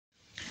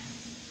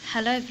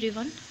Hello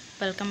everyone,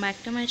 welcome back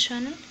to my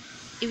channel.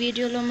 ఈ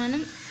వీడియోలో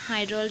మనం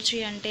హైడ్రాలజీ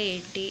అంటే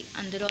ఏంటి,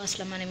 అందులో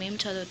అసలు మనం ఏం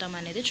చదువుతాం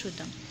అనేది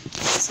చూద్దాం.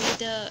 See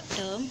the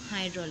term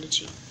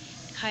hydrology.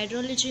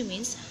 Hydrology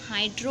means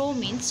hydro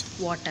means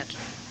water.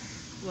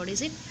 What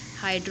is it?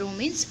 Hydro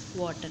means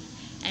water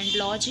and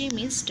లాజీ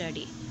means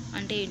study.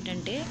 అంటే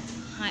ఏంటంటే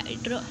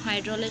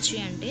హైడ్రాలజీ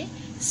అంటే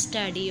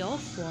స్టడీ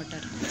ఆఫ్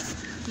వాటర్.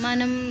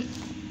 మనం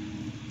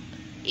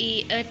ఈ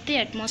ఎర్త్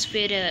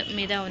అట్మాస్ఫియర్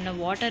మీద ఉన్న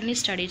వాటర్ని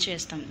స్టడీ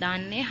చేస్తాం,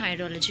 దాన్నే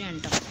హైడ్రాలజీ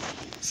అంటాం.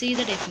 See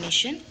the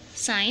definition: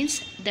 science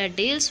that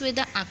deals with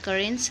the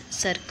occurrence,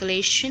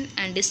 circulation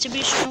and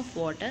distribution of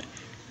water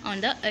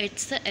on the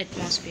earth's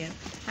atmosphere.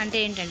 అంటే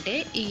ఏంటంటే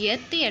ఈ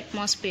ఎర్త్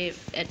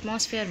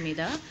అట్మాస్ఫియర్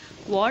మీద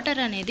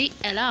వాటర్ అనేది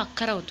ఎలా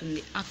అక్కర్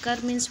అవుతుంది.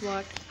 అక్కర్ means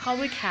what? How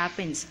it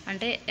happens,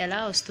 అంటే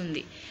ఎలా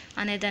వస్తుంది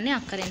అనేదాన్ని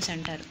అక్కరెన్స్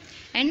అంటారు.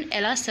 అండ్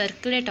ఎలా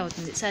సర్క్యులేట్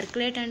అవుతుంది.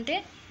 సర్క్యులేట్ అంటే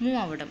మూవ్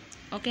అవ్వడం,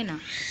 ఓకేనా?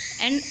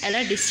 అండ్ ఎలా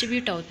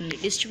డిస్ట్రిబ్యూట్ అవుతుంది.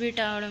 డిస్ట్రిబ్యూట్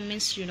అవ్వడం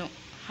means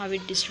how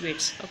it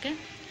distributes. Okay,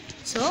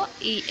 so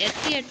ఈ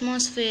ఎర్త్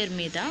అట్మాస్ఫియర్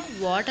మీద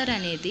వాటర్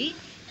అనేది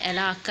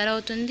ఎలా అక్కర్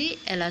అవుతుంది,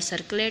 ఎలా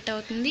సర్క్యులేట్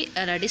అవుతుంది,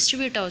 ఎలా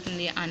డిస్ట్రిబ్యూట్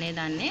అవుతుంది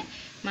అనేదాన్నే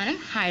మనం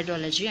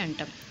హైడ్రాలజీ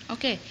అంటాం.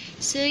 ఓకే,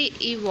 సో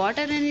ఈ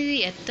వాటర్ అనేది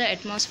ఎర్త్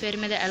అట్మాస్ఫియర్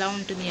మీద ఎలా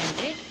ఉంటుంది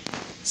అంటే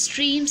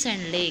స్ట్రీమ్స్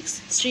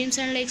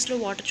అండ్ లేక్స్లో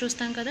వాటర్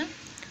చూస్తాం కదా,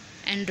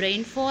 and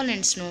rainfall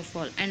and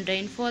snowfall. And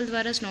rainfall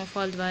ద్వారా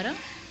స్నోఫాల్ ద్వారా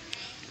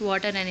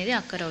వాటర్ అనేది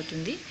అక్కర్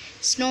అవుతుంది.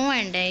 Snow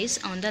and eyes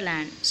on the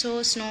land. So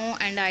snow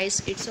and eyes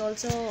it's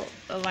also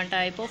one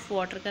type of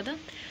water కదా.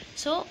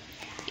 సో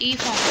ఈ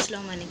ఫామ్స్లో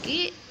మనకి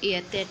ఈ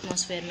ఎర్త్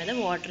అట్మాస్ఫియర్ మీద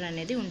వాటర్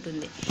అనేది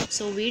ఉంటుంది.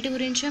 సో వీటి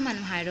గురించే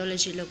మనం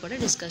హైడ్రాలజీలో కూడా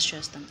డిస్కస్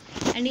చేస్తాం.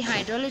 అండ్ ఈ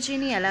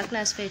హైడ్రాలజీని ఎలా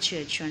క్లాసిఫై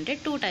చేయొచ్చు అంటే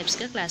 2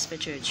 టైప్స్గా క్లాసిఫై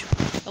చేయొచ్చు.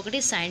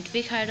 ఒకటి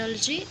scientific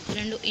hydrology,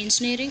 2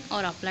 engineering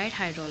or applied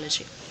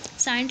hydrology.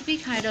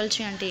 Scientific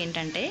hydrology అంటే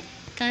ఏంటంటే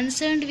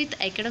concerned with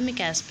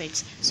academic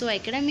aspects. So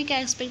academic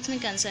ఆస్పెక్ట్స్ని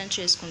concern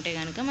చేసుకుంటే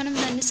కనుక మనం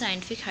దాన్ని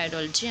సైంటిఫిక్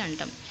హైడ్రాలజీ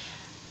అంటాం.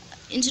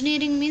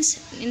 Engineering means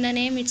in the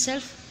name it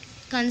self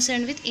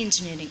concerned with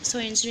engineering. So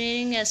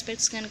engineering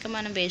aspects కనుక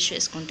మనం బేస్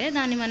చేసుకుంటే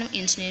దాన్ని మనం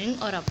ఇంజనీరింగ్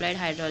ఆర్ అప్లైడ్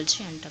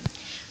హైడ్రాలజీ అంటాం.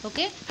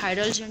 ఓకే,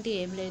 హైడ్రాలజీ అంటే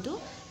ఏం లేదు,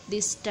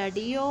 the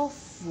study of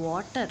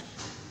water,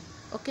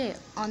 okay,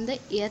 on the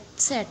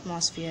earth's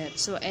atmosphere.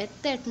 So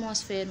earth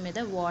atmosphere మీద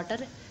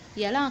వాటర్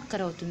ఎలా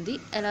అక్కర్ అవుతుంది,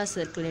 ఎలా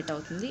సర్క్యులేట్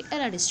అవుతుంది,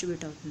 ఎలా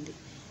డిస్ట్రిబ్యూట్ అవుతుంది,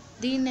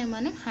 దీన్నే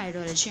మనం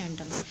హైడ్రాలజీ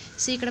అంటాం.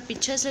 సో ఇక్కడ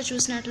పిక్చర్స్లో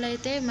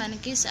చూసినట్లయితే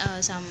మనకి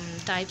some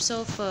types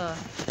of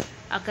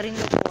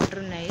occurring of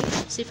water ఉన్నాయి.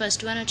 సో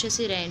ఫస్ట్ వన్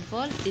వచ్చేసి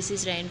rainfall. This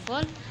is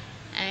rainfall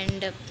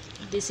and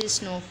this is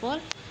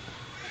snowfall,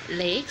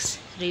 lakes,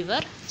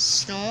 river,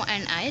 snow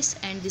and ice,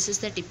 and this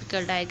is the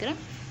typical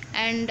diagram,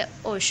 and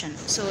ocean.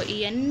 So ఈ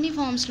అన్ని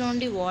ఫామ్స్లో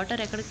ఉండి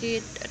water ఎక్కడికి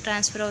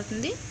transfer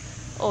అవుతుంది?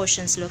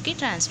 ఓషన్స్లోకి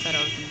transfer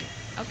అవుతుంది.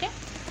 Okay,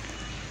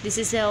 this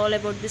is all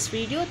about this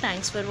video.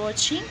 Thanks for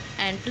watching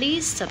and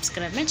please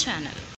subscribe my channel.